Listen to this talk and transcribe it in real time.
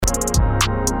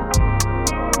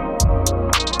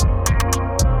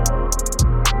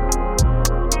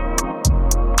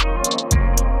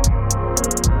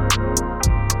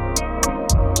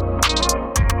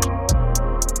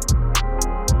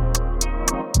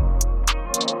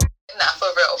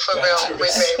real.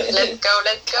 Wait. Let's go.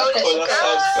 Well, that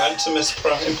sounds Bantamus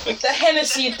Prime. The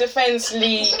Hennessy Defence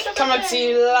League coming to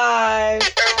you live.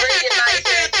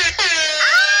 Reunited.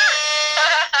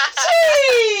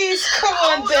 Jeez, come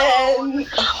on then.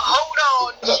 Hold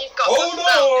on. She's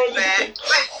got there.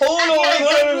 Hold on.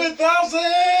 100,000!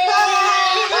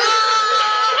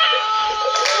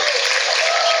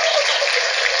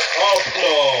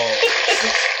 Applause.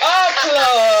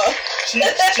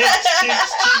 Cheeks.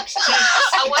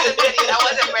 I wasn't ready. I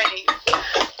was not ready.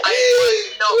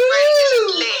 This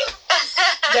is lit.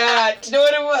 Yeah, do you know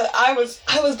what it was?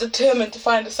 I was determined to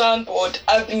find a soundboard.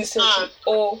 I've been searching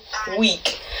all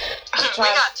week. We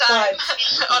got time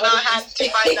on our hands to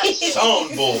find that shit.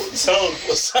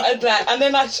 Soundboard. And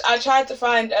then I tried to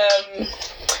find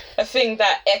a thing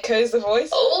that echoes the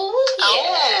voice.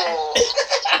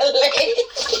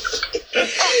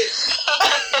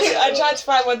 I tried to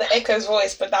find one that echoes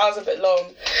voice, but that was a bit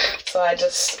long. So I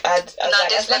was like,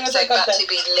 as long as I got to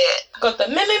be lit. Got the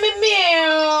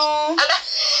meow.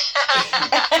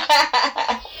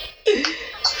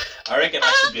 I reckon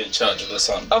I should be in charge of the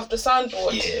soundboard. Of the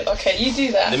soundboard? Yeah. Okay, you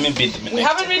do that. Let me be the minute. We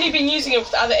haven't really been using it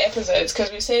for the other episodes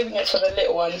because we're saving it for the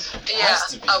little ones. Yeah,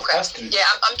 okay. Yeah,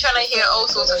 I'm trying to hear all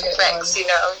sorts of effects, you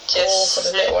know, just... All for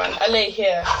the little one. I lay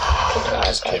here.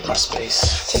 Let's get my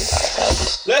space. Take that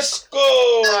out. Let's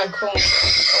go! Alright, cool.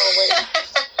 Oh, wait.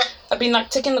 I've been like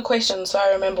ticking the questions so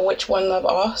I remember which one I've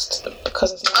asked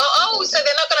because it's not. Oh, so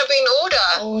they're not going to be in order?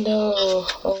 Oh no.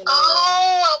 Oh,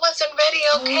 I wasn't ready,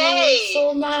 okay. Oh,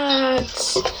 so mad.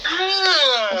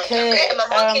 Okay. My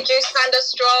monkey juice kind of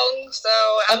strong, so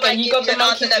I might you give got you the an answer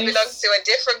monkey that juice. belongs to a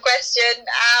different question.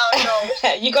 I don't know.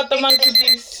 You got the monkey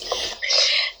juice.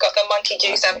 Got the monkey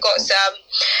juice. I've got some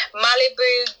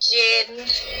Malibu gin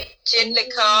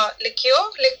liqueur.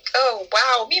 Oh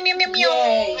wow! Meow meow meow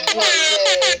meow.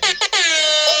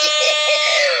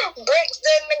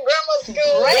 Brixton Grammar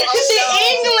School.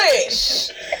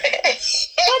 English.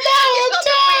 I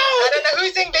don't know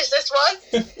whose English this was,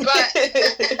 but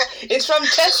it's from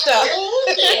Chester.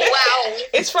 Wow.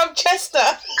 It's from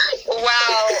Chester.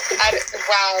 Wow. And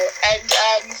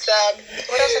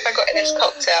what else have I got in this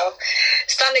cocktail?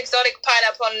 Sun Exotic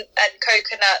pineapple and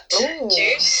coconut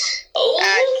juice.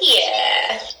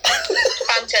 Yeah.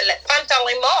 Fanta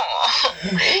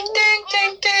limon. Ding.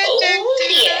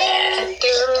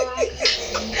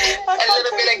 A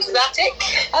little bit exotic.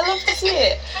 I love to see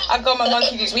it. I got my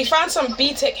monkey juice. We found some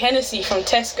B-Tech Hennessy from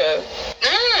Tesco.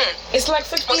 It's like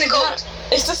 15 What's it called?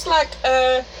 It's just like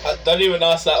I don't even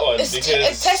ask that one it's because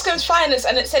it's Tesco's Finest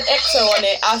and it said EXO on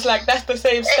it. I was like, that's the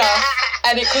same stuff,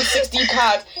 and it cost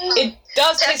 £16. It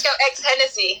does taste Tesco X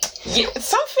Hennessy.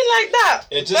 something like that.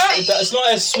 it's not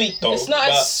as sweet though. It's not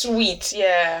as sweet,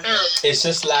 yeah. It's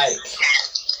just like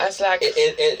I was like,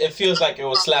 it feels like it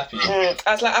will slap you. I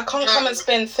was like, I can't come and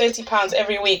spend £30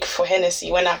 every week for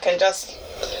Hennessy when I can just,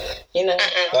 you know.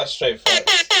 That's straight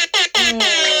facts.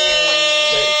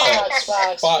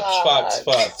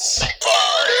 Facts.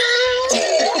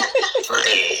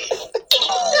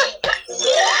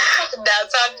 That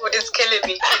soundboard is killing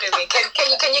me. Can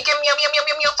you give me yum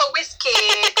for whiskey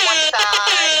one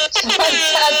time? One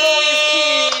time for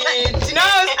Whiskey. Do you know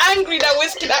I was angry that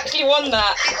Whiskey actually won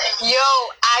that? Yo,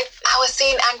 I was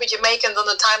seeing angry Jamaicans on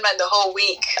the timeline the whole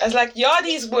week. I was like,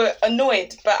 Yardies were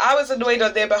annoyed, but I was annoyed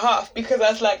on their behalf because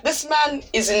I was like, this man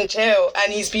is in jail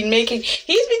and he's been doing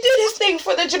his thing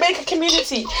for the Jamaica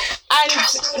community. And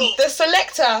the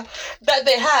selector that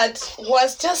they had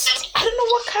was just, I don't know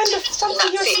what kind of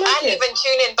something he was I smoking. didn't even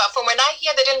tune in, but from when I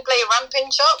hear they didn't play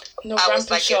Ramping Shop, I was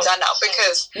like, you're done now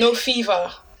because... No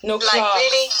fever, no class. Like,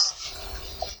 really?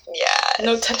 Yeah.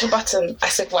 No touch a button. I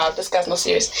said, wow, this guy's not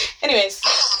serious. Anyways,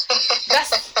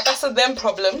 that's a them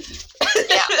problem.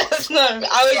 Yeah. I was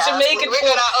Jamaican we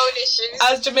got our own issues.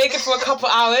 I was Jamaican for a couple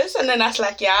hours, and then I was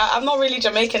like, yeah, I'm not really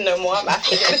Jamaican no more. I'm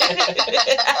African.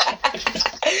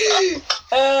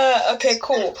 Okay,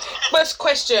 cool. First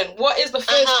question: what is the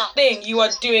first thing you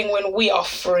are doing when we are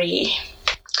free?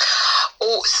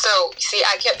 Oh, so, see,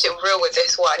 I kept it real with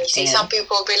this one. You see, some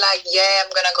people will be like, yeah, I'm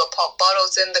going to go pop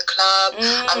bottles in the club.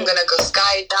 I'm going to go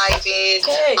skydiving.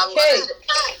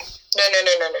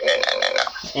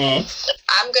 No.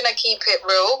 I'm going to keep it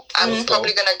real. I'm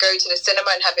probably going to go to the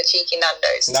cinema and have a cheeky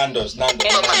Nando's. For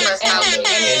my first outing.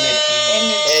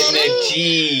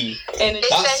 Energy.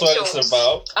 That's what it's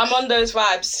about. I'm on those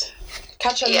vibes.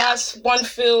 catch a nice one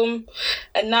film,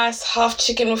 a nice half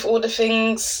chicken with all the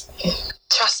things.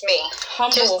 Trust me.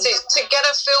 Humble. Just to get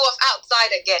a feel of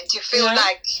outside again, to feel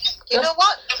like, you know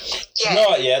what? You know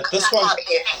what, yeah, this one,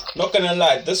 not gonna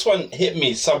lie, this one hit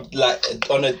me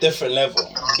on a different level,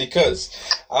 because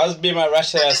I was being my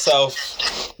rational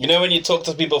self. You know when you talk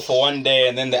to people for one day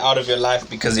and then they're out of your life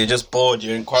because you're just bored,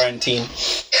 you're in quarantine.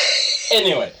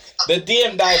 Anyway, the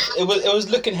DM dive, it was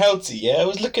looking healthy, yeah, it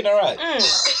was looking alright.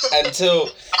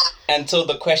 Until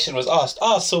the question was asked,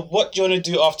 so what do you want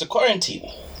to do after quarantine?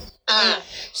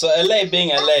 So LA being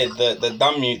LA, the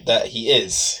dummy that he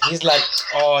is, he's like,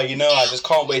 I just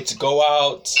can't wait to go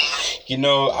out.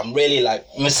 I'm really like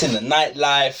missing the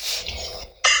nightlife.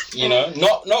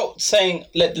 Not saying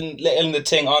let in the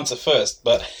thing answer first,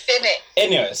 but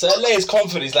anyway, so LA is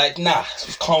confident. He's like, nah,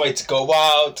 can't wait to go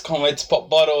out, can't wait to pop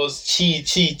bottles,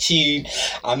 cheat.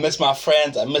 I miss my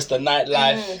friends, I miss the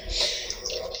nightlife.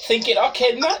 Thinking,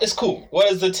 okay, nah, it's cool.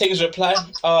 What is the thing's reply?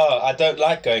 I don't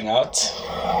like going out.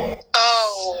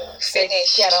 Oh,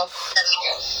 finish. Get off.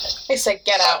 They said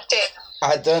get out.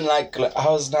 I don't like. I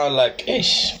was now like,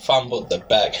 fumbled the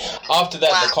bag. After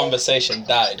that, the conversation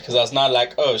died because I was now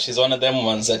like, she's one of them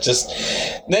ones that just.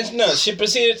 Then no, she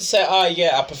proceeded to say,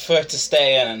 I prefer to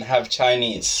stay in and have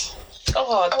Chinese. That's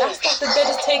like the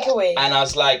deadest takeaway. And I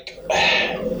was like,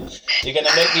 you're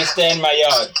gonna make me stay in my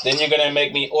yard, then you're gonna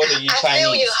make me order you Chinese. I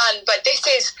feel you, hun, but this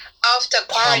is after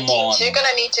quarantine. So you're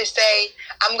gonna need to say,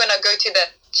 I'm gonna go to the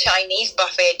Chinese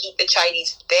buffet and eat the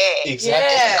Chinese there.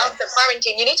 Exactly. Yeah. After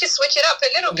quarantine, you need to switch it up a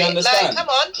little bit. Understand? Like, come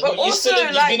on. But also,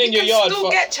 you've been in your yard still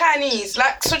get Chinese.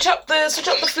 Like, switch up the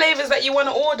flavors that you want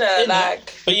to order.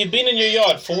 But you've been in your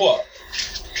yard for what?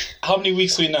 How many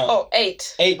weeks are we now?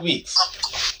 8. 8 weeks.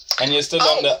 And you're still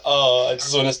on the, I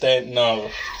just want to stay. No.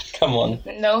 Come on.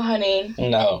 No, honey.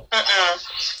 No.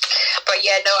 But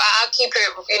yeah, no, I'll keep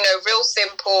it, real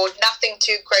simple, nothing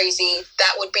too crazy.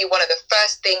 That would be one of the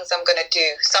first things I'm going to do.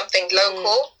 Something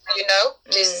local,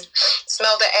 just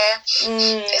smell the air.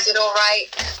 Is it all right?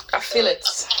 I feel it.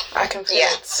 I can feel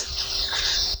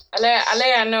it. Alea,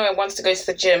 I know it wants to go to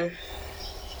the gym.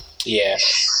 Yeah.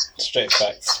 Straight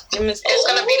facts. It's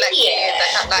going to be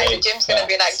like the gym's going to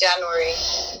be like January.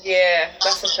 Yeah,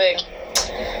 that's the thing.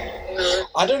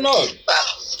 I don't know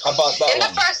about that. In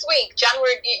the first week,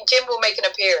 January, gym will make an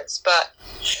appearance, but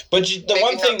the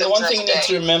one thing you need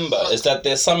to remember is that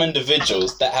there's some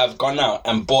individuals that have gone out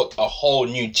and bought a whole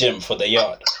new gym for their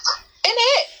yard.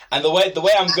 Innit? And the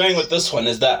way I'm going with this one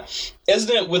is that,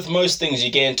 isn't it with most things you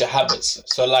get into habits?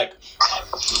 So like,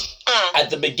 at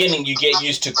the beginning you get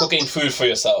used to cooking food for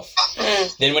yourself.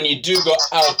 Then when you do go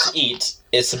out to eat,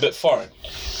 it's a bit foreign.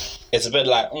 It's a bit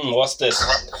like, what's this?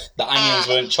 The onions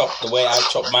weren't chopped the way I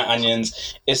chop my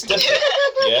onions. It's different,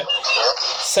 yeah?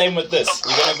 Same with this.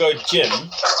 You're going to go gym.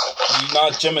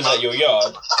 Gym is at your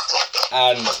yard.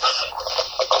 And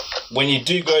when you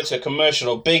do go to a commercial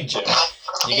or big gym,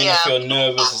 you're going to feel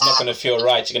nervous. It's not going to feel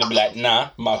right. You're going to be like, nah,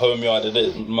 my home yard it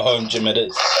is. My home gym it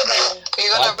is.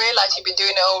 You're going to realise you've been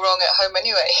doing it all wrong at home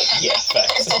anyway. Yeah,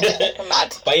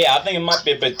 facts. But yeah, I think it might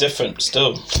be a bit different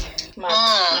still.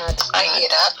 I hear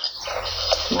that.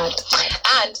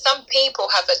 And some people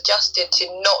have adjusted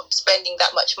to not spending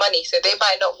that much money, so they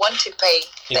might not want to pay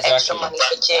the extra money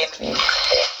for gym.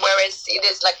 Whereas it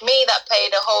is like me that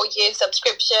paid a whole year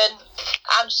subscription.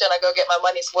 I'm just gonna go get my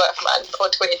money's worth, man, before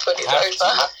 2020 is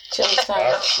over. Do you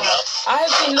understand? I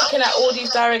have been looking at all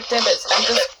these direct debits and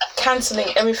just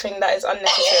cancelling everything that is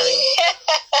unnecessary.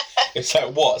 It's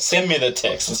like, what? Send me the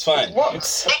text. It's fine.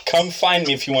 What? Come find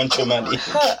me if you want your money.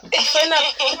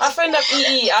 I phoned up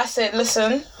EE. I said,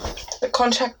 listen, the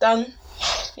contract done.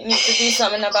 You need to do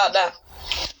something about that.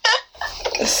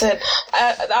 I said,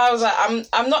 I was like,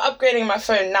 I'm not upgrading my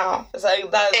phone now. It's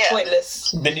like, that is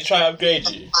pointless. Did he try to upgrade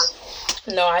you?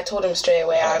 No, I told him straight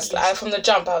away. I was like, from the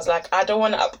jump, I was like, I don't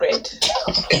want to upgrade.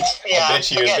 I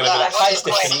bet you was going to be like, hi,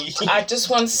 Stephanie. I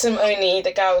just want SIM only.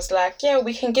 The guy was like, yeah,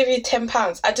 we can give you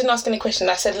 £10. I didn't ask any question.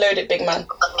 I said, load it, big man.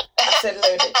 I said,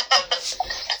 load it. I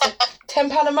said,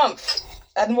 £10 a month.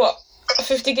 And what?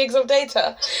 50 gigs of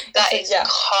data. That is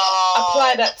calm.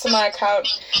 Apply that to my account.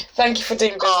 Thank you for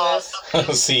doing business.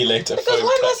 I'll see you later. Because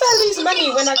why must I lose money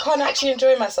when I can't actually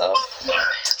enjoy myself? For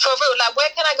real, like, where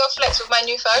can I go flex with my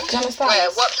new phone? Do you understand?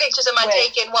 Where? What pictures am I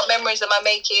taking? What memories am I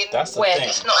making? That's the thing.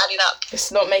 It's not adding up.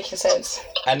 It's not making sense.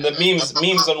 And the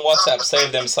memes on WhatsApp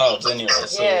save themselves anyway.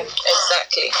 So yeah,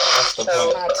 exactly. That's the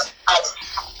point.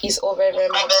 He's all very, very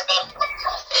mad.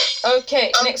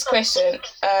 Okay, next question.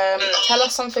 Tell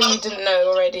us something you didn't know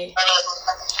already.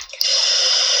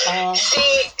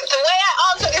 See, the way I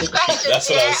answer this question, that's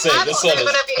what I was saying. I'm This going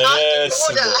one to be asked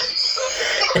in order.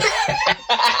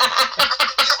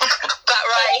 But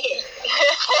right,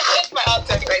 it's my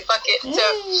answer anyway. Fuck it. So,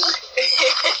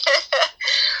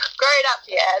 growing up,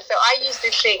 so I used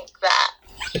to think that.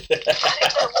 I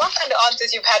don't know what kind of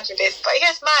answers you've had for this, but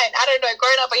here's mine. I don't know.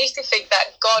 Growing up, I used to think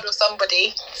that God or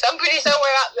somebody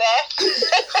somewhere out there,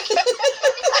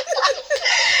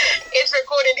 is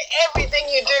recording everything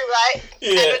you do, right?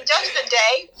 Yeah. And on Judgment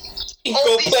Day,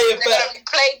 all these play things it are back. going to be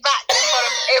played back in front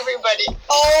of everybody.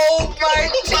 Oh my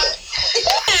God.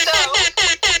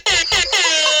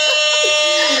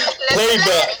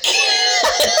 Playback.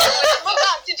 I'm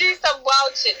about to do some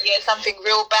wild shit, something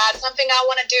real bad, something I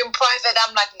want to do in private.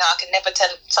 I'm like, no, I can never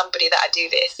tell somebody that I do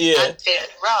this. Yeah. I'm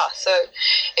feeling raw. So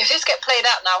if this get played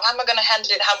out now, how am I going to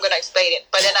handle it? How am I going to explain it?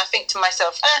 But then I think to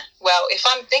myself, well, if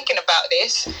I'm thinking about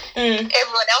this,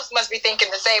 everyone else must be thinking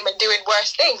the same and doing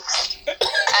worse things. And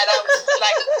I was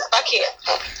like, fuck it.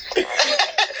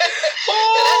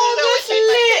 That's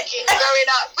lit. Growing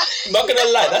up. Not gonna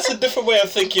lie, that's a different way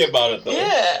of thinking about it though.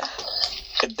 Yeah.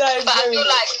 That is But I very feel lit.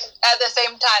 like at the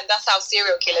same time, that's how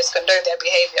serial killers condone their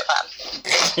behavior, man.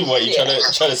 What, you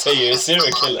trying to say you're a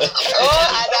serial killer? I'm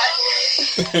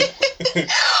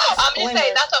just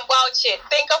saying, that's some wild shit.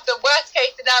 Think of the worst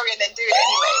case scenario and then do it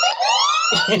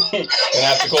anyway. Gonna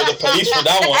have to call the police for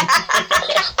that one.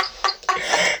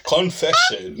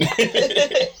 Confession.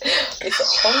 It's a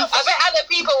confession. I bet other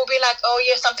people will be like, oh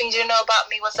yeah, something you know about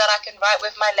me was that I can write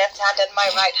with my left hand and my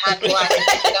right hand while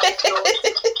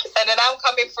and then I'm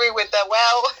coming through with the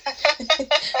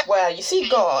Well, you see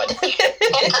God.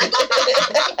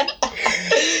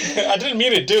 I didn't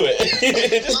mean to do it.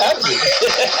 It just happened.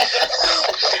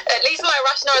 At least my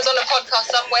rationale is on a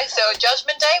podcast somewhere, so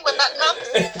Judgment Day, when that comes.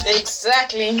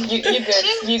 Exactly. You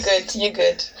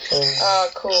good. Oh,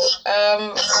 cool.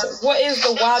 What is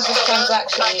the wildest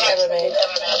transaction you ever made?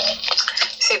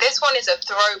 See, this one is a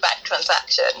throwback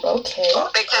transaction. Okay.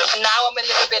 Because now I'm a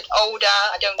little bit older.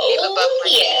 I don't live above my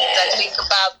means. I think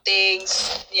about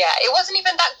things. Yeah, it wasn't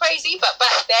even that crazy, but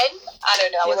back then, I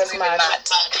don't know, I was moving mad.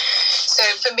 So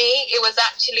for me, it was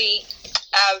actually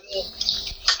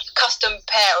custom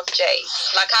pair of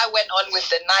J's. Like I went on with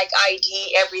the Nike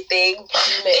ID, everything.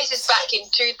 This is back in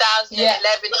 2011, 2010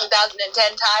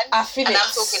 time. I feel and it. I'm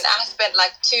talking, I spent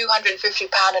like £250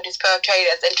 on this pair of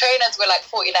trainers, and trainers were like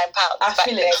 £49 I back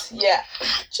feel then. it. Yeah.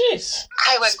 Jeez.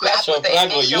 I went grab with the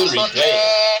initials on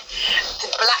there, the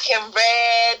black and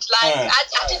red. Like I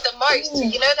did the most.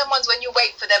 You know them ones when you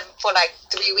wait for them for like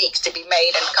 3 weeks to be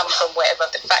made and come from wherever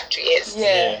the factory is.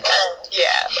 Yeah.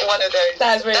 Yeah, one of those.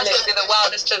 That's really That's the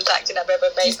wildest transaction I've ever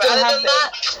made. You still but other have than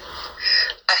that,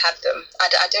 I have them.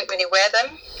 I don't really wear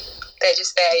them. They're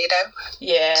just there, you know.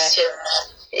 Yeah.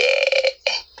 Yeah.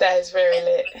 That is very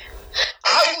lit.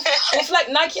 It's like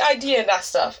Nike ID and that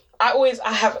stuff. I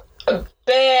have a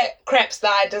bare crepes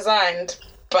that I designed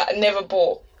but never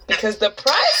bought because the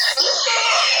price.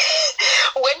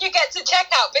 When you get to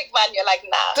checkout, big man, you're like,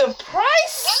 nah. The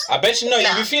price? I bet you know,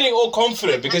 you'll be feeling all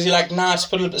confident because you're like, nah, just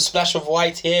put a little splash of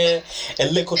white here, a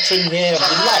little trim here,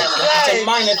 it's a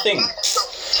minor thing.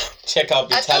 Checkout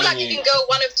be I feel telling like you can go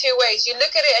one of two ways. You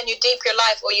look at it and you deep your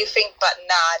life, or you think, but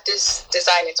nah, this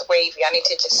design is wavy. I need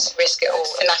to just risk it all.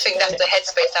 And I think that's the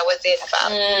headspace I was in,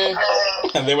 fam.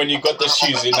 And then when you got the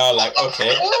shoes, you're now like,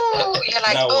 okay. Ooh, you're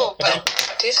like, now oh, what? but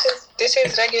this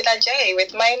is regular J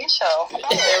with my initial.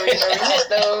 Very, very lit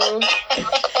though.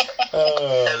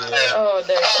 Oh,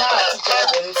 there's shout out to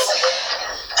Jordans.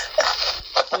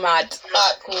 Mad.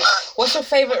 Alright, cool. What's your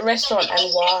favourite restaurant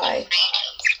and why?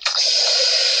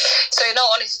 So in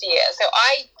all honesty, so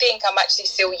I think I'm actually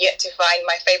still yet to find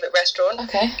my favourite restaurant.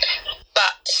 Okay.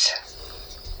 But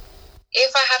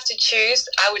if I have to choose,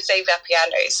 I would say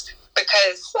Vapiano's,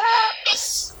 because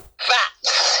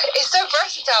it's so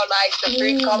versatile. Like the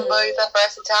food combos are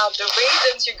versatile. The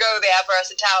reasons you go there are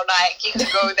versatile. Like you can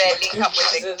go there, link up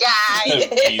with the guy. You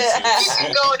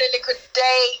can go on a little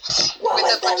date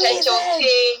with a potential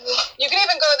thing. You can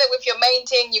even go there with your main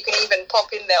thing. You can even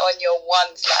pop in there on your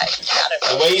ones. Like I don't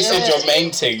know. The way you said your main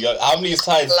thing, how many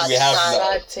sides do we have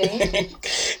now?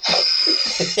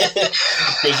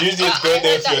 Because usually it's going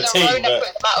there with your team. But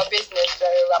put them out of business, so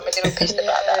I'm a little pissed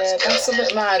about that. That's a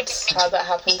bit mad how that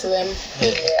happened to them.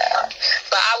 Yeah,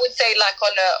 but I would say like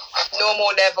on a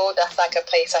normal level, that's like a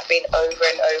place I've been over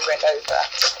and over and over.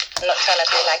 I'm not trying to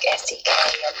be like STK.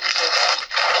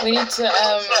 We need to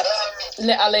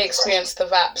let LA experience the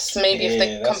VAPs. Maybe if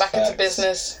they come back into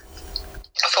business.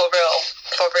 For real.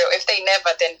 If they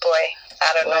never, then boy,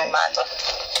 I don't know, man.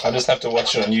 I'll just have to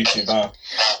watch it on YouTube, huh?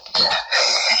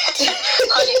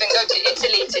 Can't even go to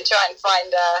Italy to try and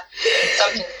find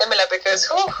something similar because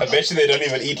I bet you they don't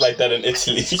even eat like that in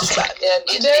Italy. Italy's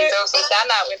also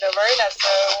done out with the Rona,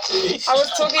 so... I was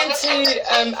talking to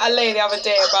Ale the other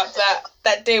day about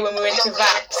that day when we went to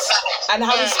Vaps and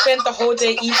how we spent the whole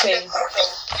day eating.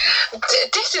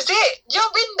 This is it.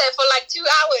 You've been there for like 2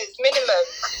 hours minimum.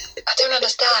 I don't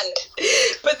understand.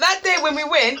 But that day when we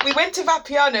went to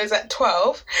Vapiano's at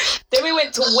 12. Then we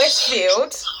went to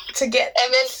Westfield to get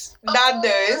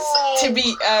Nando's to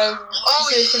be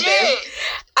shit.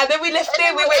 and then we left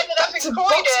there. We went back to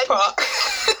Box Park.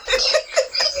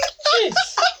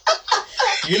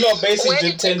 You lot basically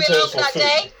did 10 toes for food.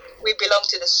 Day? We belong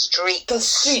to the streets. The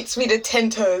streets. We did 10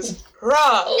 toes.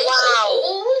 Rah! Wow.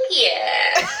 Oh,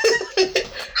 yeah.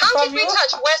 How did we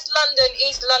touch West London,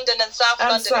 East London, and South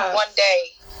London in one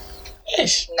day?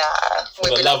 Ish. Nah, we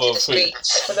belong to the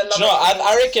streets. For the love Do you know,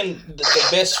 I reckon the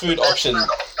best food option,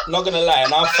 not gonna lie,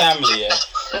 in our family,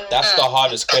 that's the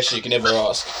hardest question you can ever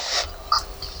ask.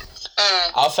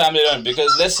 Our family don't,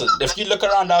 because listen, if you look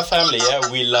around our family,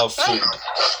 we love food.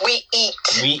 We eat.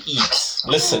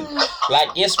 Listen, like,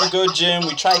 yes, we go gym,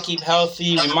 we try to keep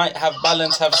healthy, we might have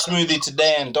balance, have a smoothie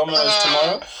today and Domino's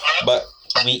tomorrow, but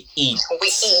we eat.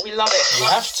 We love it. You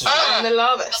have to. And they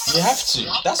love us. You have to.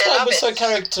 That's why we're so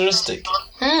characteristic.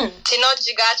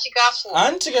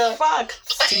 Antiga. Fuck.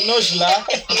 Tinojla.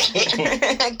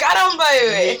 Caramba,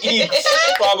 We eat.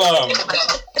 Problem.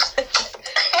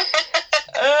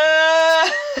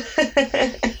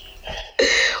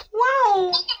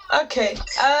 Wow. Okay.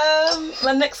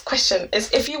 My next question is: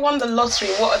 if you won the lottery,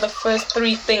 what are the first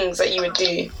 3 things that you would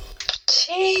do?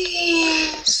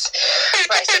 Jeez.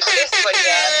 Right, so for this one,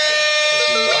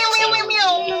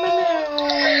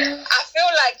 I feel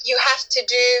like you have to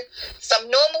do some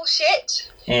normal shit,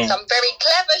 some very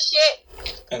clever shit,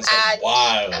 and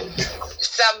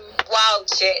some wild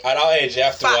shit. At our age, you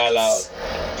have to wild out.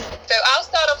 So I'll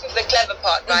start off with the clever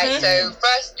part, right? So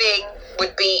first thing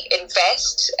would be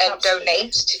invest and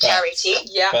donate to charity.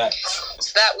 Yeah.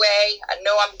 So that way I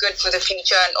know I'm good for the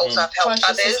future and also I've helped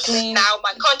others. Now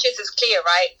my conscience is clear,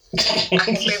 right? I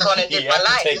can move on and live my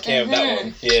life. Take care of that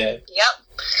one. Yeah. Yep.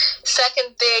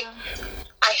 Second thing,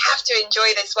 I have to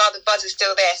enjoy this while the buzz is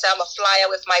still there. So I'm a flyer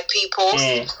with my people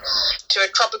to a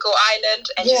tropical island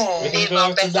and just live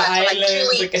our best life for like 2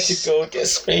 weeks. Look at you go, get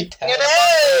straight time.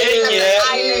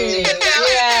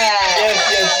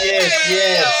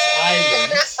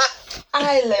 Yes.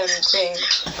 Island thing.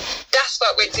 That's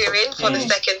what we're doing for the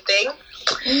second thing.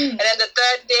 And then the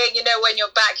third thing, when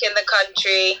you're back in the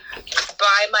country,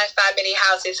 buy my family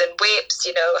houses and whips,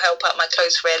 help out my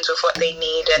close friends with what they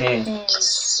need. And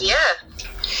just,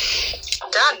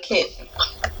 done. Like it.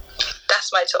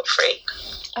 That's my top 3.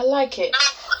 I like it.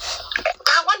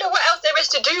 I wonder what else there is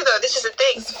to do, though. This is the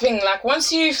thing. It's the thing. Like,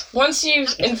 once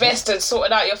you've invested,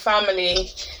 sorted out your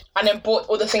family, and then bought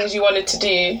all the things you wanted to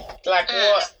do, like,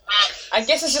 what? I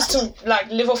guess it's just to, like,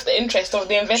 live off the interest of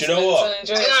the investment and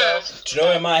enjoy yourself. Do you know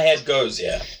where my head goes,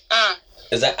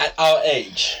 is that at our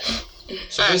age,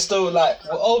 so we're still, like,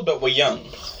 we're old, but we're young.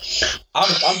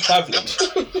 I'm traveling.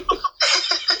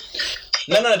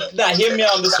 No, hear me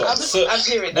out on this one.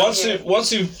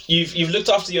 Once you've looked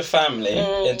after your family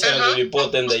in terms of you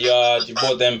bought them the yard, you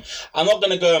bought them. I'm not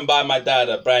gonna go and buy my dad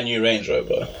a brand new Range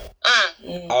Rover.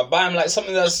 I'll buy him like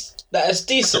something that is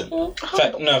decent. In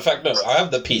fact, no. I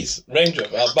have the piece Range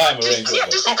Rover. I'll buy him a Range Rover. Yeah,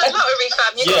 just like a lottery,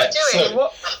 fam. You gotta do it.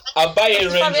 I'll buy you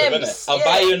a Range Rover, innit? I'll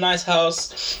buy you a nice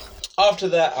house. After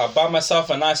that, I'll buy myself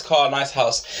a nice car, a nice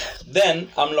house. Then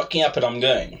I'm locking up and I'm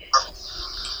going.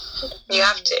 You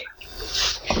have to.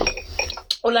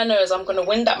 All I know is I'm gonna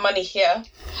win that money here.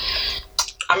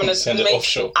 I'm gonna send it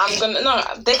offshore.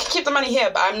 They can keep the money here,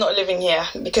 but I'm not living here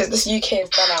because this UK is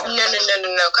done out. No,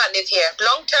 can't live here.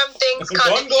 Long-term things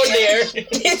can't Don't go there.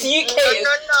 This UK is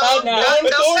done out. Don't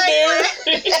go there.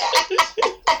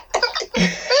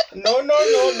 No,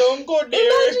 don't go there.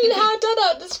 Imagine how done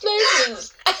out this place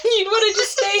is. And you'd want to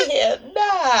just stay here.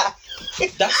 Nah.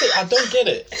 That's it. I don't get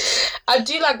it. I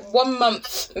do like 1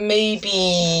 month,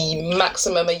 maybe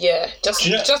maximum a year, just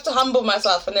to humble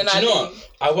myself, and then I leave.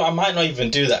 I might not even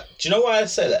do that. Do you know why I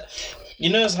say that? You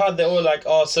know, it's hard. They're all like,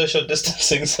 social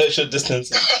distancing.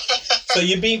 So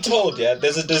you're being told,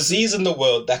 there's a disease in the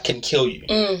world that can kill you.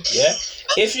 Yeah?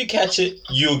 If you catch it,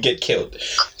 you'll get killed.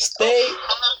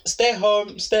 Stay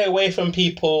home, stay away from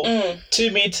people.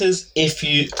 2 meters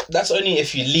that's only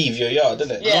if you leave your yard,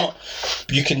 isn't it? Yeah. Not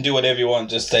you can do whatever you want,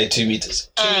 just stay 2 meters.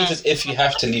 2 meters if you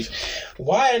have to leave.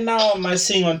 Why now am I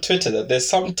seeing on Twitter that there's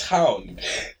some town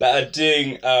that are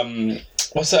doing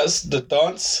what's that? The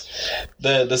dance?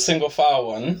 The single file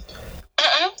one.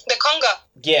 The conga.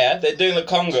 Yeah, they're doing the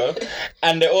Congo,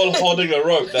 and they're all holding a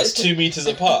rope that's 2 meters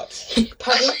apart.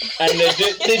 Pardon? And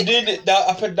they did it down,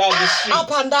 up and down the street.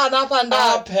 Up and down, up and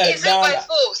down. Up and Is down. it by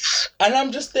force? And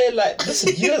I'm just there like,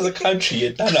 listen, you as a country,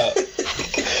 you're done up.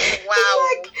 Wow.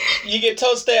 You get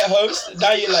told stay at home.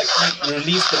 Now you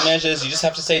release the measures. You just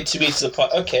have to stay 2 meters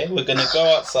apart. Okay, we're gonna go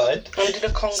outside, And do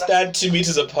the conga. stand 2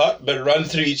 meters apart, but run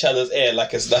through each other's air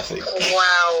like it's nothing.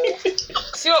 Wow.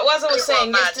 See what Wazza was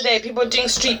saying mad. yesterday? People are doing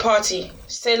street party.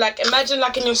 Say imagine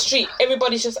in your street,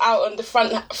 everybody's just out on the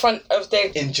front of their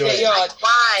yard,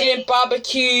 Why? doing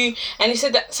barbecue. And he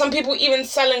said that some people even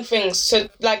selling things. So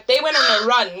they went on a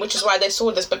run, which is why they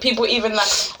saw this. But people even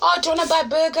oh, do you wanna buy a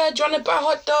burger? Do you wanna buy a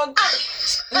hot dog?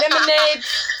 Lemonade?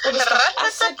 All this stuff. I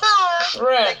said,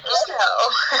 bruh.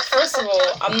 First of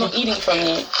all, I'm not eating from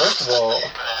you. First of all,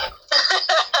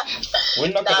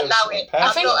 we're not gonna. I'm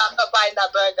not buying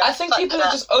that burger. I think people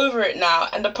are just over it now,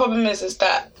 and the problem is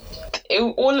that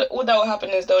all that will happen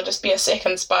is there will just be a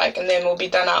second spike, and then we'll be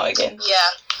done out again.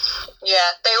 Yeah.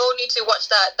 They all need to watch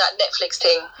that Netflix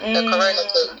thing, the Corona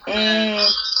thing.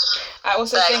 I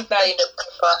also think that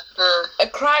a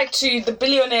cry to the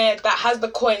billionaire that has the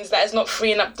coins that is not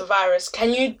freeing up the virus.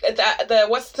 Can you the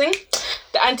what's the thing?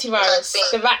 The antivirus,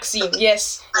 the vaccine.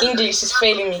 Yes, English is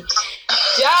failing me.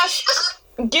 Just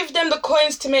give them the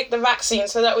coins to make the vaccine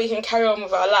so that we can carry on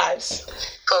with our lives.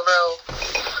 For real.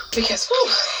 Because,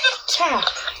 child.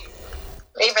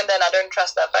 Even then, I don't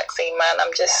trust that vaccine, man.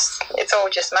 It's all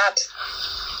just mad.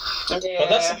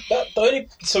 Yeah. But the only,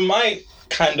 so my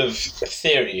kind of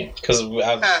theory, because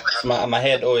my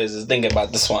head always is thinking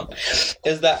about this one,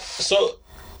 is that, so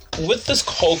with this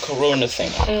whole corona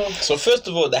thing, so first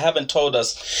of all, they haven't told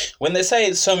us, when they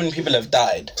say so many people have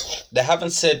died, they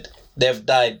haven't said they've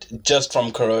died just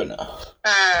from corona.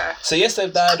 So yes,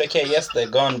 they've died, okay, yes, they're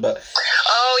gone, but...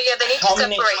 Oh, yeah, they need to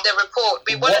separate the report.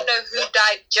 We want to know who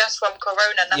died just from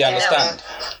corona, nothing You understand?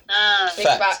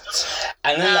 Fact.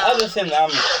 And then the other thing that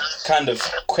I'm kind of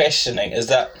questioning is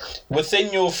that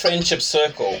within your friendship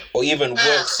circle, or even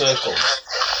work circle,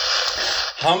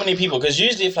 how many people, because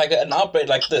usually if an outbreak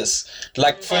like this, for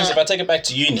instance, if I take it back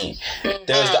to uni,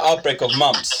 there was the outbreak of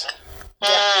mumps.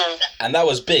 And that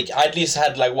was big. I at least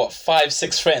had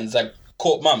 5-6 friends that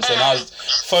caught mumps, and I was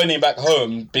phoning back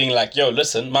home being like, yo,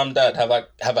 listen, mum, dad, have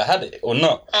I had it or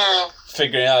not?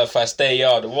 Figuring out if I stay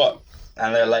yard or what.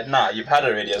 And they're like, nah, you've had it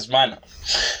already, it's minor.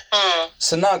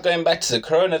 So now going back to the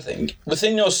corona thing,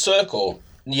 within your circle,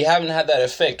 you haven't had that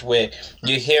effect where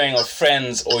you're hearing of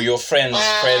friends or your friends'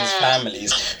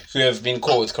 families who have been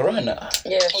caught with corona.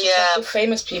 Yeah.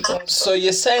 Famous people. So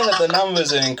you're saying that the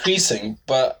numbers are increasing,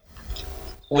 but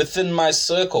within my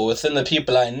circle, within the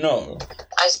people I know,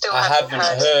 I haven't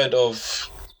heard of...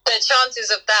 The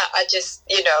chances of that are just,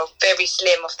 very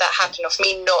slim of that happening, of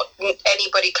me not,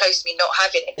 anybody close to me not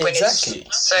having it. Exactly.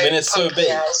 When it's so big.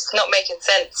 Yeah, it's not making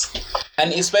sense.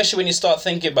 And especially when you start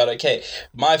thinking about, okay,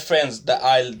 my friends that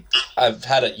I've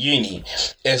had at uni,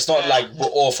 it's not like we're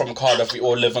all from Cardiff, we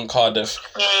all live in Cardiff.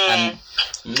 And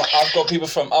I've got people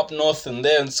from up north and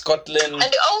there in Scotland.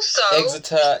 And also...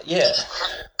 Exeter, yeah.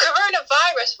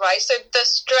 Coronavirus, right? So the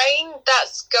strain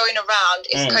that's going around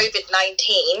is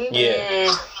COVID-19.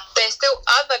 Yeah. There's still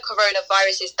other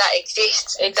coronaviruses that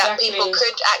exist that people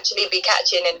could actually be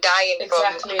catching and dying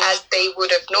from as they would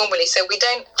have normally. So we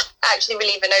don't actually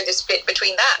really even know the split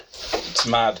between that. It's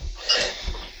mad.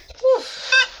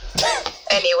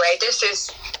 Anyway, this is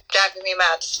driving me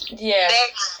mad. Yeah.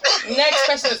 Next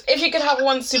question is, if you could have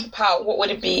one superpower, what would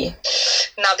it be?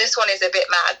 Now, this one is a bit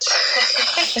mad.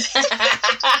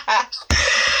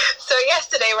 So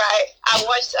yesterday, right, I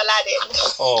watched Aladdin.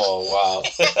 Oh, wow.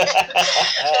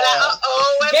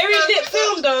 Very lit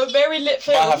film, though. Very lit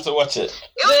film. I have to watch it.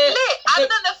 It was lit. Other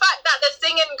than the fact that the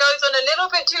singing goes on a little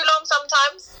bit too long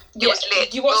sometimes, it was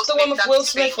lit. You watched the one with Will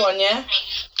Smith one, yeah?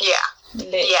 Yeah.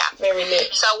 Lit. Yeah. Very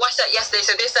lit. So I watched that yesterday.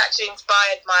 So this actually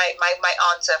inspired my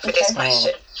answer for this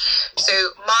question. So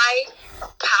my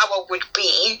power would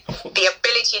be the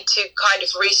ability to kind of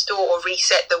restore or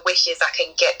reset the wishes I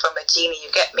can get from a genie, you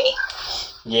get me?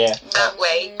 Yeah. That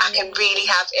way I can really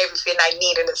have everything I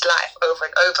need in this life over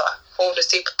and over. All the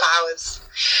superpowers.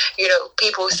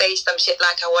 People say some shit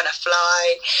like I want to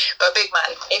fly. But big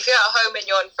man, if you're at home and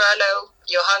you're on furlough,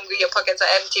 you're hungry, your pockets are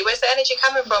empty, where's the energy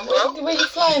coming from, bro? Where are you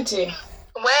flying to?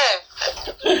 Where?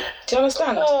 Do you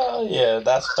understand? Yeah,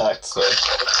 that's fact. So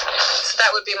that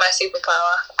would be my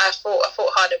superpower. I thought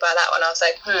hard about that one. I was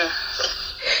like,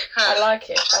 I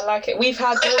like it. We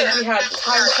had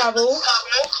time travel.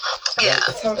 Yeah.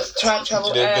 Time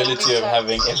travel. The ability of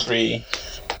having every...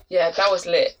 Yeah, that was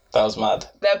lit. That was mad.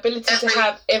 The ability to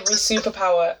have every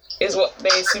superpower is what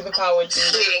they superpowered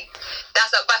you.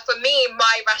 But for me,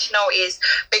 my rationale is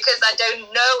because I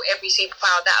don't know every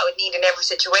superpower that I would need in every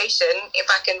situation. If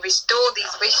I can restore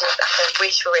these wishes, I can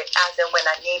wish for it as and when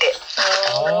I need it.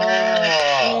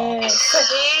 Yes.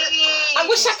 I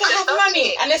wish I could have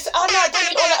money, and it's no, I don't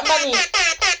need all that money.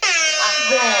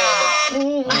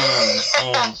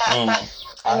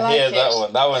 I hear that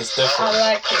one. That one's different. I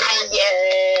like it.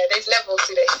 Yeah, there's levels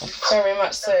to this. Very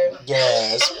much so.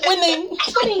 Yes. Winning.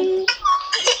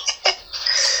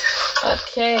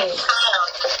 Okay.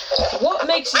 What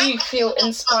makes you feel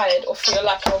inspired or feel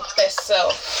like your best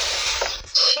self?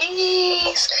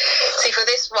 Jeez. See, for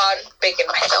this one, bigging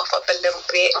myself up a little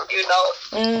bit, you know.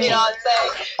 You know what I'm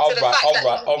saying?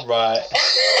 All right.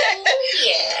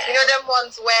 Yeah. You know them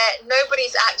ones where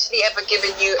nobody's actually ever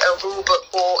given you a rule book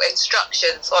or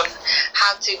instructions on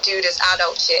how to do this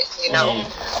adult shit, you know?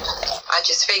 I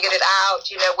just figured it out,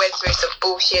 you know, went through some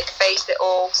bullshit, faced it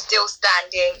all, still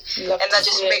standing. And that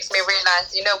just makes me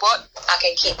realize, you know what? I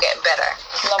can keep getting better.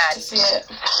 Love to see it.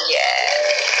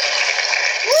 Yeah.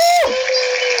 Woo!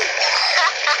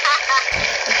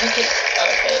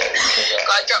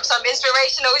 Gotta drop some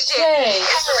inspirational shit. Yay.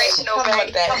 Inspirational,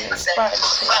 babe.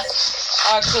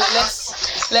 Alright, cool.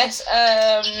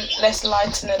 Let's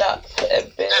lighten it up a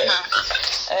bit.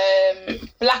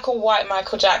 Black or white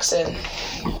Michael Jackson?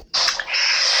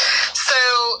 So,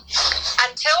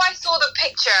 until I saw the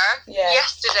picture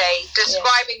yesterday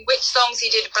describing which songs he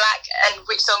did black and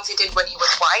which songs he did when he was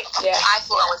white, I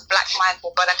thought I was Black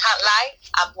Michael, but I can't lie,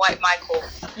 I'm White Michael.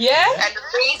 Yeah? And the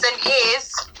reason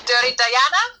is Dirty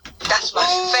Diana. That's my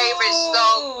favorite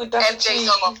song, MJ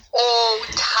song of all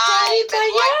time.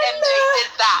 And when MJ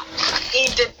did that, he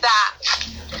did that.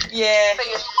 Yeah. So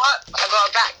you know what? I got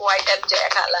a back white MJ, I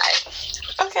can't lie.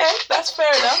 Okay, that's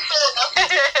fair enough.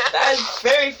 That is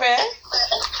very fair.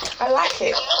 I like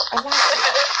it.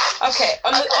 Okay,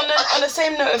 on the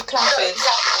same note of classes,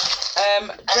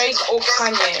 Drake or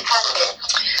Kanye?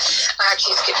 I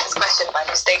actually skipped this question by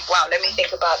mistake. Wow, let me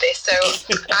think about this. So,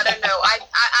 I don't know. I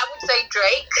would say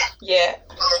Drake. Yeah.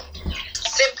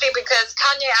 Simply because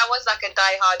Kanye, I was like a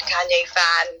diehard Kanye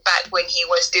fan back when he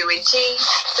was doing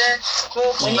Jesus.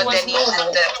 But then he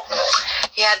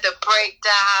had the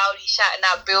breakdown. He shouting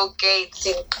out Bill Gates.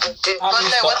 What's his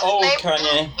name?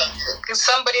 Kanye. Because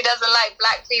somebody doesn't like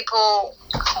black people.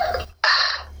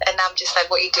 And I'm just like,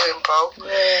 what are you doing, bro?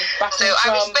 Yeah, so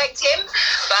I respect him,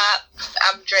 but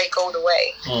I'm Drake all the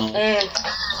way.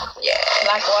 Yeah.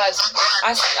 Likewise.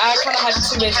 I kind of had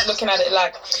two ways of looking at it,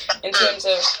 like, in terms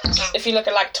of, if you look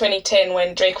at, like, 2010,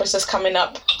 when Drake was just coming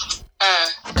up,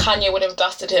 Kanye would have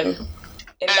dusted him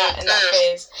in that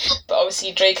phase. But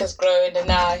obviously Drake has grown, and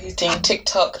now he's doing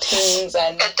TikTok things,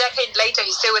 and a decade later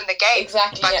he's still in the game.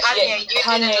 Exactly. But Kanye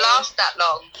didn't last that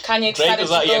long. Kanye Drake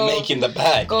was out here making the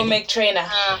bag. Go make trainer.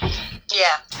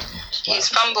 Yeah. He's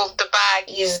fumbled the bag.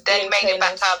 He's then made it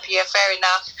back up. Yeah, fair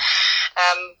enough.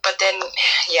 But then,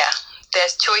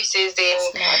 there's choices in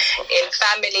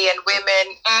family and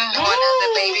women. One has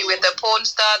a baby with a porn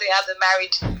star. The other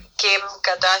married Kim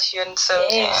Kardashian. So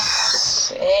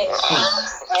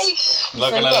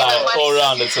not gonna lie, all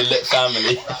around it's a lit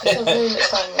family.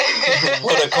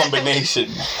 What a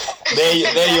combination.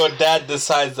 There your dad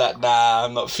decides that, nah,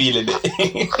 I'm not feeling it.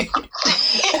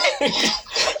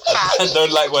 I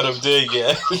don't like what I'm doing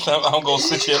here. I'm gonna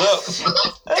switch it up.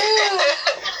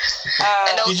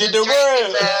 And also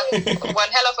Drake is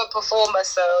one hell of a performer,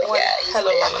 so he's hell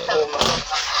of a performer.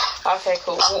 Okay,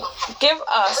 cool. Give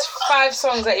us 5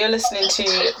 songs that you're listening to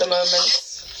at the moment.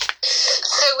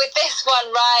 So with this one,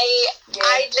 right,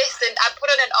 I put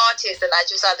on an artist and I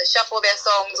just either shuffle their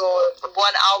songs or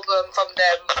one album from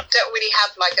them. Don't really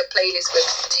have like a playlist with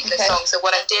particular songs. So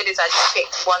what I did is I just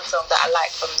picked one song that I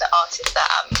like from the artist that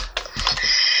I'm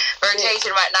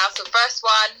rotating right now. So first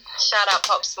one, shout out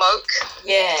Pop Smoke.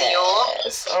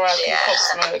 Yes. Alright, Pop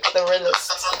Smoke, the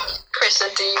realest. Christian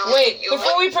Dior. Wait,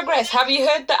 before we progress, have you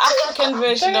heard the African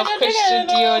version of Christian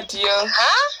Dior?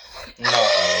 Huh? No.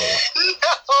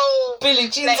 Billie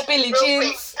Jeans.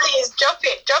 Please, drop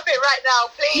it right now,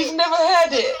 please. You've never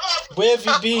heard it? Where have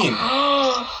you been?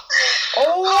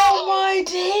 Oh my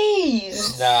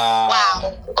days. Nah.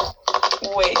 Wow.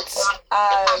 Wait.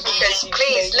 Because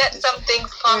please let some things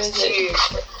pass you.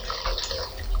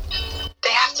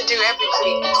 They have to do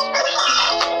everything.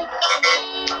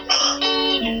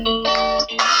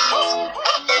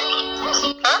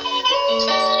 Huh?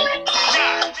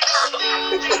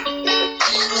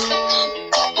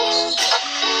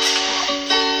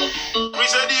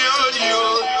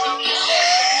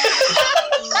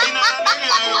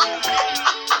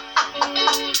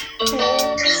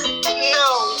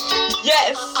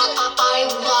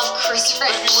 Oh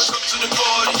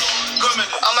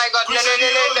my god, no.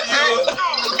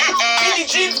 Billie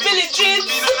Jeans.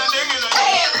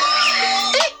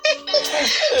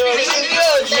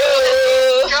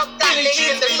 Drop that link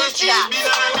in the group chat.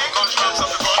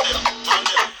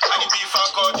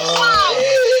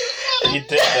 You did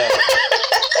that.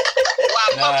 Wow,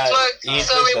 Nah, Pop Smoke. you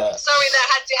Sorry did that. that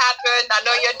had to happen. I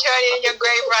know you're turning in your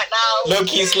grave right now. Low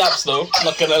key slaps though,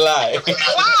 not gonna lie.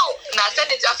 Wow. Nah,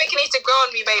 send it. I think it needs to grow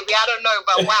on me, baby. I don't know,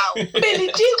 but wow.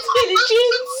 Billie Jeans.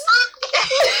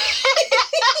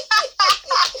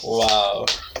 Wow.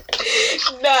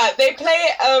 Nah, they play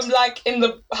it like in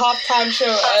the halftime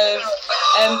show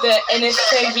of the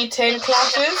NS10 v10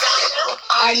 clashes,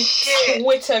 and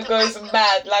Twitter goes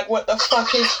mad. Like, what the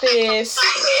fuck is this?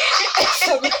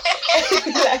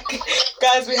 Like,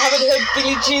 guys, we haven't heard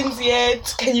Billie Jeans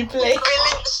yet. Can you play?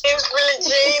 Billie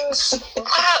Jeans.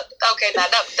 Wow. Okay, now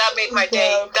that made my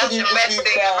day. Yeah, That's the best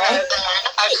thing I've heard.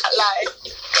 I can't lie.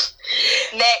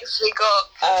 Next, we got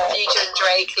Future and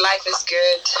Drake. Life is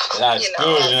good. That's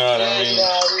good, you know what I mean?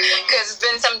 Because it's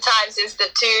been some time since the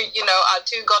two, our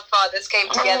two godfathers came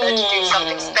together to do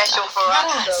something special for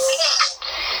us. So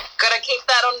gotta keep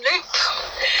that on loop.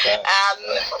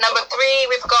 Number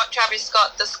 3, we've got Travis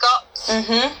Scott, The Scotts. I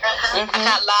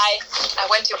can't lie. I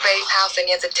went to Ray's house and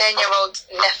he has a 10-year-old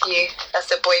nephew. That's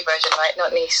the boy version, right?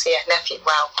 Not niece. Yeah, nephew.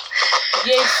 Wow.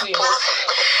 Yes,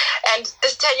 and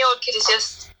this 10-year-old kid is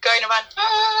just going around.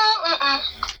 I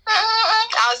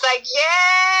was like,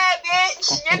 yeah,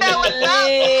 bitch, you know what's up.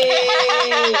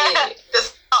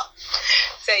 Just stop.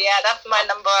 So yeah, that's my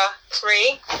number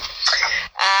 3.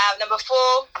 Number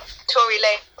 4, Tory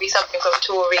Lane. Be something from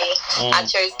Tory. I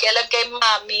chose Gela Gay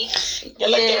Mami.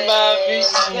 Gela Gay Mami.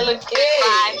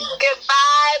 Good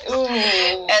vibe.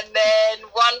 And then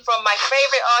one from my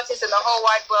favorite artist in the whole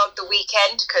wide world, The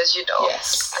Weeknd, because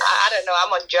I don't know,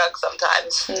 I'm on drugs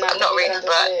sometimes. I'm not really,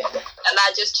 and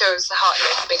I just chose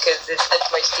Heartless because it's the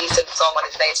most decent song on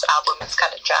his latest album. It's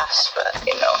kind of trash, but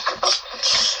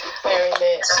very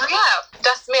lit. So yeah,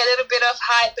 that's me. A little bit of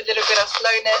hype, a little bit of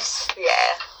slowness.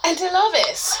 Yeah. And I love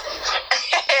it.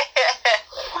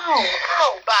 Wow.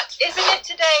 Oh, but isn't it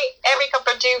today Erykah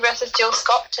Badu versus Jill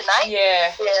Scott tonight?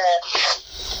 Yeah.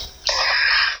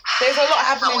 There's a lot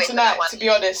happening tonight, to be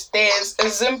honest. There's a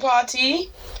Zoom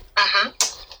party.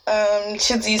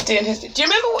 Chidzy's doing his... Do you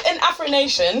remember in Afro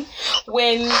Nation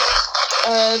when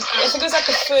I think it was like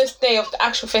the first day of the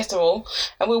actual festival,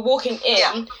 and we're walking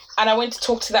in, and I went to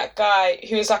talk to that guy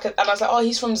who was like, and I was like, oh,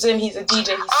 he's from Zim, he's a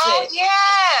DJ, he's sick.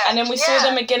 Yeah. And then we saw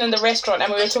them again in the restaurant,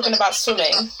 and we were talking about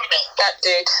swimming. That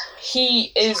dude.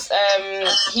 He is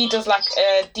he does like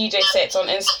DJ sets on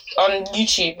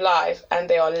YouTube live, and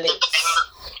they are lit.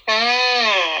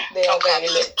 They are very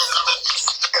lit.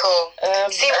 Cool.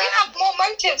 See, we have more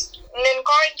motives in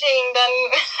quarantine than...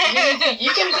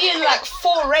 you can be in like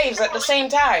 4 raves at the same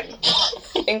time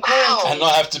in quarantine. And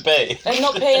not have to pay. And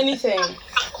not pay anything.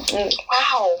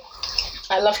 Wow.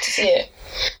 I love to see it.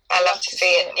 I love to see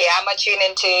it. Yeah, I'm going to tune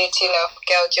into,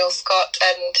 girl Jill Scott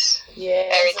and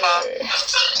Erykah.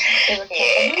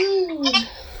 Yeah.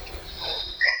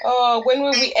 Oh, when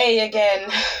will we A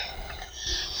again?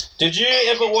 Did you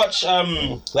ever watch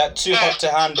that Too Hot to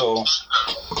Handle?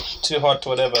 Too Hot,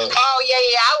 whatever. Oh,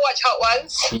 yeah, I watch Hot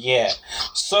Ones. Yeah.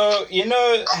 So,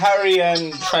 Harry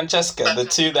and Francesca, the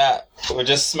two that were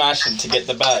just smashing to get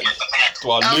the bag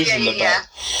while losing the bag.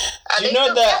 Do you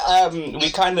know that we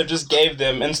kind of just gave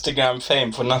them Instagram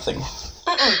fame for nothing?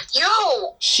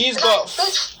 Yo! She's got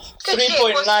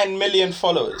 3.9 million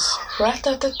followers. I looked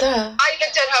at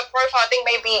her profile, I think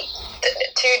maybe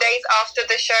 2 days after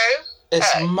the show. It's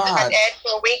mad. Had aired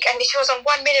for a week, and she was on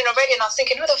 1 million already, and I was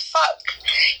thinking, who the fuck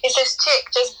is this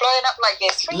chick just blowing up like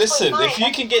this? Listen, if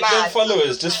you can get them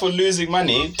followers just for losing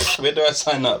money, where do I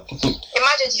sign up?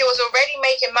 Imagine she was already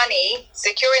making money,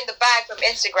 securing the bag from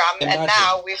Instagram, and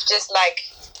now we've just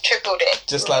tripled it.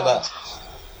 Just like that.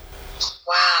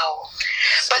 Wow.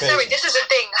 But sorry, this is the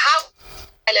thing. How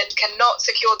Island cannot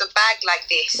secure the bag like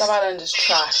this? That island is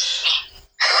trash.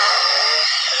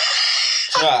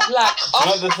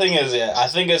 The thing is, I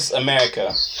think it's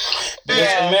America.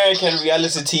 Because American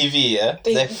reality TV,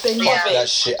 they fuck that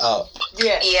shit up.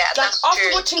 Yeah, that's after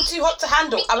true. Watching Too Hot to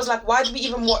Handle, I was like, why do we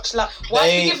even watch Why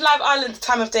do we give Live Island the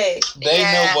time of day? They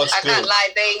know what's good. I can't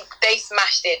lie, they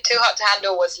smashed it. Too Hot to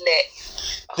Handle was lit.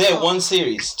 They're one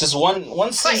series, just one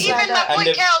season. But even that boy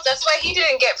Kel, that's why he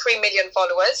didn't get 3 million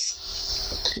followers.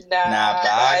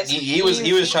 Nah, he was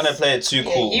trying to play it too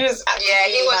cool. He was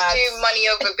too money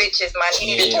over bitches, man. He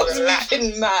needed to relax.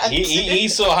 He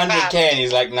saw 100K and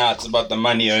he's like, nah, it's about the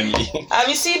money only. Have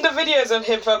you seen the videos of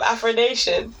him from Afro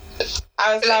Nation?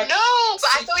 I was like... No,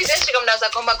 but I saw his Instagram and I was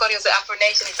like, oh my God, he was an Afro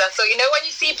Nation star. So, you know, when you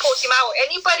see Portimao,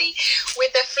 anybody with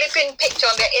a flipping picture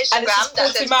on their Instagram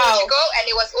that says Portugal, and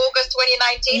it was August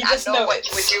 2019, I know what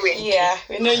you were doing. Yeah,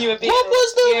 we know you were being... What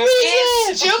was the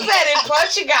reason? Stupid in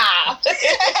Portugal.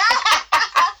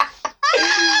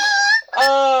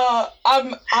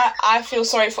 I feel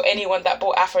sorry for anyone that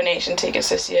bought Afro Nation tickets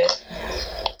this year.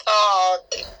 Oh,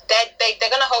 they're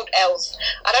gonna hold L's.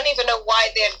 I don't even know why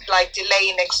they're like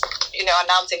delaying,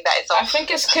 announcing that it's off. I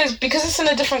think it's because it's in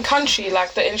a different country.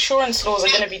 Like the insurance laws are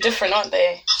gonna be different, aren't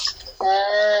they?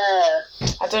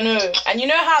 I don't know. And you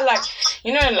know how like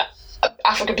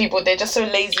African people, they're just so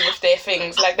lazy with their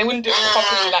things. Like they wouldn't do it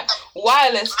properly. Like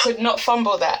Wireless could not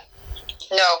fumble that.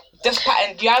 No. Just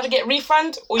pattern. You either get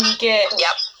refund or you get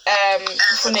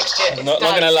for next year. Not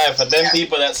gonna lie, for them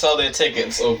people that sell their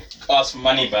tickets or ask for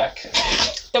money back,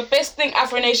 the best thing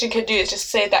Afro Nation could do is just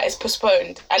say that it's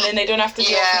postponed, and then they don't have to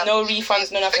do no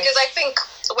refunds, no nothing. Because I think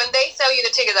when they sell you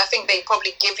the tickets, I think they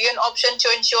probably give you an option to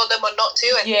insure them or not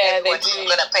to, and everyone's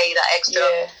gonna pay that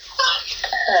extra.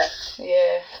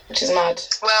 Yeah, which is mad.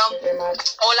 Well, mad.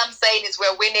 All I'm saying is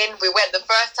we're winning. We went the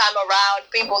first time around.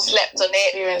 People slept on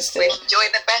it. We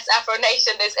enjoyed the best Afro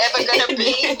Nation there's ever gonna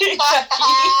be.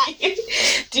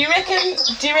 Do you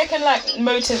reckon like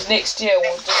Motive next year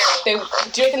do you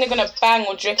reckon they're gonna bang,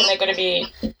 or do you reckon they're gonna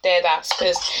be dead ass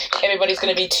because everybody's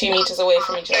gonna be 2 meters away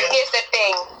from each other? Here's the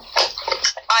thing.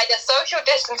 Either social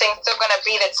distancing is still going to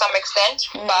be at some extent,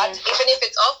 but even if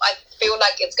it's off, I feel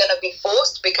like it's going to be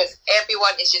forced because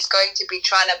everyone is just going to be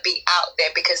trying to be out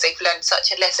there because they've learned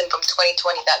such a lesson from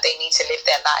 2020 that they need to live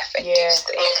their life and do things.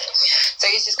 So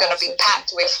it's just going to be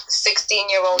packed with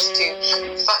 16-year-olds to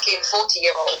fucking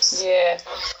 40-year-olds. Yeah.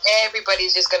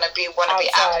 Everybody's just going to want to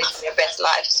be out living their best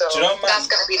life. So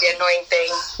that's going to be the annoying thing.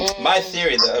 My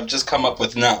theory that I've just come up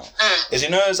with now is,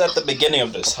 it's at the beginning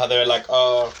of this, how they're like,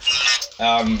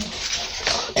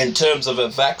 in terms of a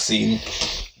vaccine,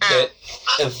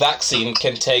 a vaccine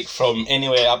can take from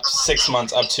anywhere up to 6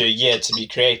 months up to a year to be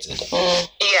created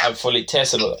and fully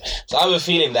tested. So I have a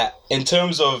feeling that in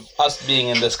terms of us being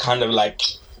in this kind of like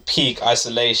peak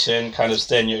isolation, kind of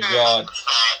stay in your yard,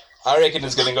 I reckon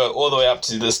it's going to go all the way up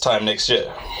to this time next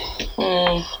year.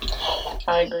 I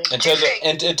agree. In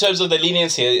terms of the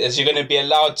leniency, is you're going to be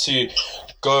allowed to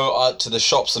go out to the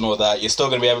shops and all that. You're still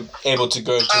going to be able to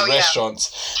go to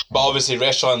restaurants. But obviously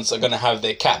restaurants are going to have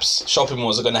their caps. Shopping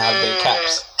malls are going to have their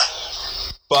caps.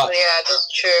 But yeah, that's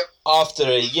true. After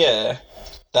a year,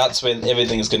 that's when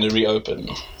everything is going to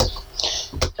reopen.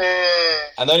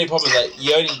 And the only problem is that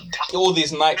all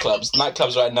these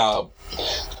nightclubs right now,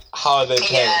 how are they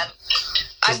paying? Yeah.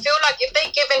 I feel like if they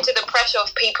give in to the pressure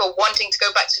of people wanting to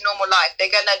go back to normal life,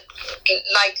 they're going to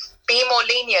be more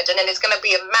lenient, and then it's going to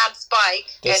be a mad spike.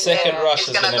 The second rush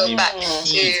is going to go back to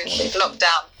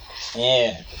lockdown.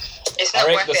 Yeah. It's not I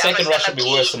reckon worth the second rush will be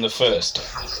worse than the first.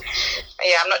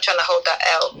 Yeah, I'm not trying to hold that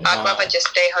L. I'd rather just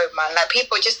stay home, man. Like,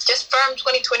 people just firm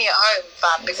 2020 at home,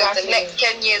 fam, because the next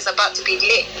 10 years are about to be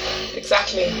lit.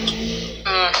 Exactly.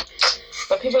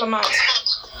 But people are mad.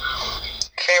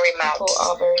 Very mad. People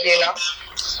are very mad.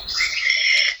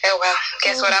 Oh well,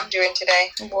 guess what I'm doing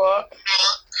today? What?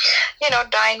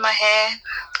 Dyeing my hair,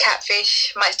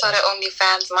 catfish, might start at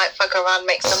OnlyFans, might fuck around,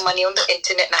 make some money on the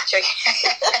internet naturally.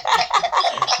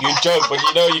 You joke, but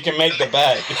you can make the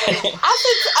bag.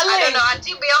 I don't know,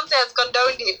 Auntie Beyonce has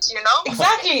condoned it,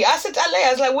 Exactly. I said to Ale,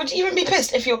 I was like, would you even be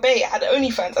pissed if your bae had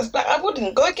OnlyFans? I was like, I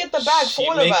wouldn't. Go get the bag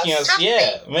for all of us.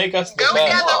 Make us the Go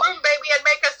bag. in the other room, baby, and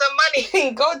make us some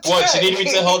money. Go to What, you need me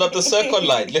to hold up the circle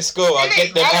light? Let's go, I'll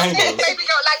get them angles. Baby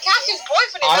girl, like Cash's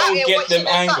boyfriend is I out will here get watching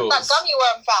them angles. that gummy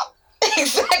worm, fam.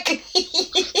 Exactly.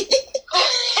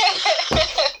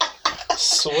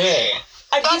 Swear.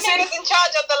 And he said he's in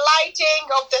charge of the lighting,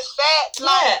 of the set.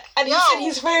 And he said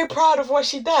he's very proud of what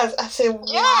she does. I said,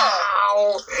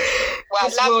 wow. Well,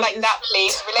 love like that,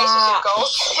 please. Relationship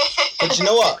goals. But you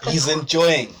know what? He's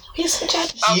enjoying. He's enjoying.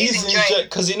 He's enjoying.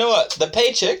 Because you know what? The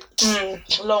paycheck.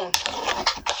 Long.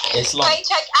 It's long.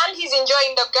 Paycheck, and he's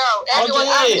enjoying the girl. Everyone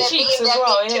has cheeks as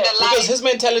well, Because his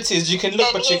mentality is you can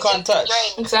look but you can't touch.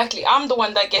 Exactly. I'm the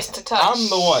one that gets to touch. I'm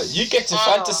the one. You get to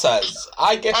fantasize.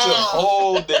 I get to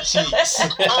hold the cheeks.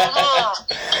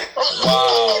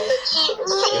 Wow.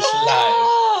 It's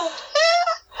live.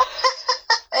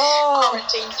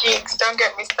 Quarantine cheeks. Don't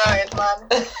get me started, man.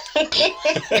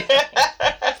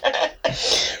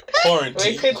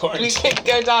 We could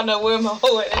go down a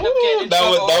wormhole and end up getting in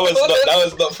trouble. That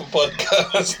was not for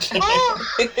podcast.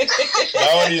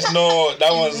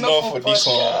 That one's not for this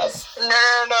one.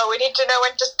 No. We need to know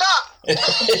when to stop. It's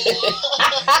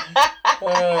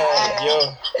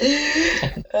mad.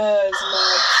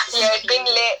 Yeah, it's been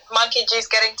lit. Monkey juice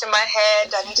getting to my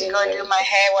head. I need to go and do my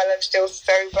hair while I'm still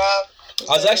sober.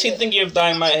 I was actually thinking of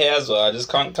dyeing my hair as well. I just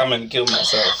can't come and kill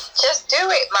myself. Just do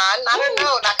it, man. I don't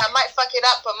know. Like, I might fuck it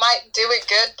up. I might do it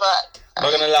good, but... I'm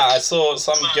not gonna lie, I saw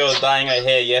some girl dyeing her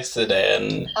hair yesterday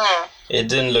and it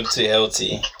didn't look too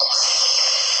healthy.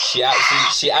 She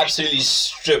absolutely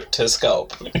stripped her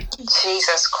scalp.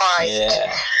 Jesus Christ.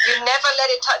 Yeah. You never let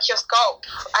it touch your scalp.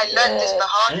 I learned this the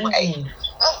hard way.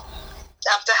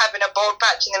 After having a bald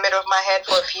patch in the middle of my head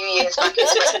for a few years back in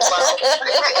 2012.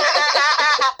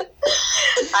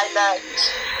 I learned.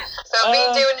 So I've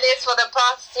been doing this for the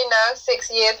past,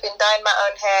 6 years, been dyeing my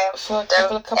own hair. For a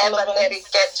Don't ever let it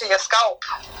get to your scalp.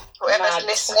 Whoever's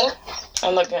listening,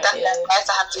 I'm not gonna, that's the advice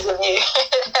I have to give you.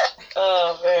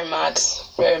 Oh, very mad.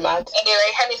 Very mad.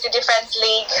 Anyway, Hennessy Defense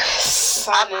League.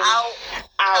 I'm out.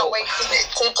 Can't wait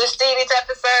to see this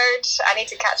episode. I need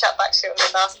to catch up actually on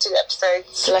the last 2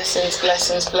 episodes.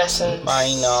 Blessings.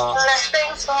 Bye now.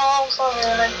 Blessings for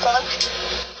fun.